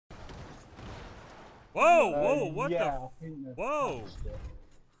Whoa, whoa, what yeah, the? Whoa.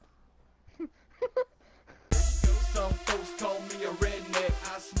 Some folks call me a redneck.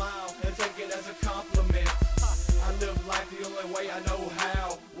 I smile and take it as a compliment. I live life the only way I know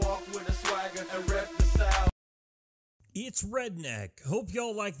how. Walk with a swagger and rep the South. It's Redneck. Hope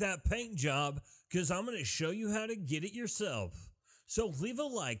y'all like that paint job, because I'm going to show you how to get it yourself. So leave a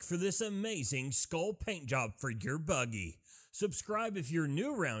like for this amazing skull paint job for your buggy. Subscribe if you're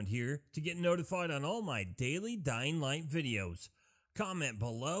new around here to get notified on all my daily Dying Light videos. Comment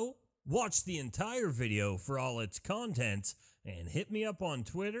below, watch the entire video for all its contents, and hit me up on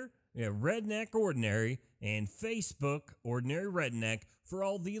Twitter at Redneck Ordinary and Facebook Ordinary Redneck for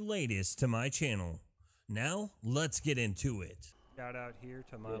all the latest to my channel. Now, let's get into it. Shout out here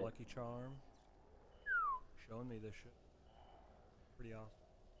to my lucky charm. Showing me this shit. Pretty awesome.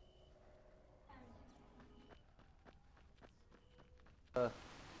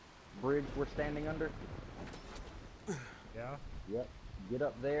 Bridge we're standing under? Yeah? Yep. Get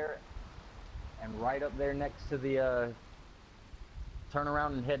up there, and right up there next to the, turn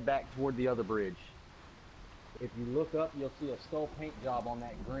around and head back toward the other bridge. If you look up, you'll see a skull paint job on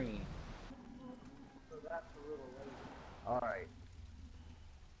that green. So that's a little lazy. Alright.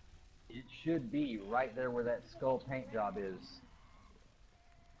 It should be right there where that skull paint job is.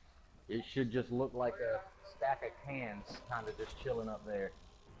 It should just look like a stack of cans kind of just chilling up there.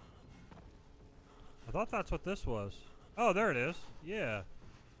 I thought that's what this was. Oh, there it is. Yeah.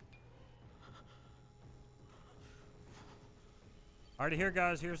 Alright, here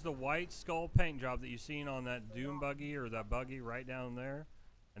guys, here's the white skull paint job that you've seen on that Doom buggy or that buggy right down there.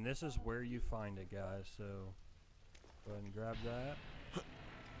 And this is where you find it, guys. So go ahead and grab that.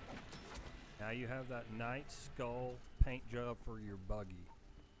 Now you have that night skull paint job for your buggy.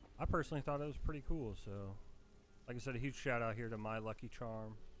 I personally thought it was pretty cool, so like I said, a huge shout out here to my lucky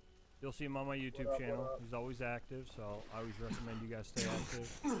charm. You'll see him on my YouTube channel. He's always active, so I always recommend you guys stay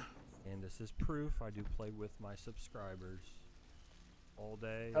active. And this is proof I do play with my subscribers all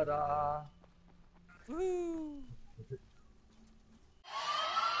day. Ta-da! Woo!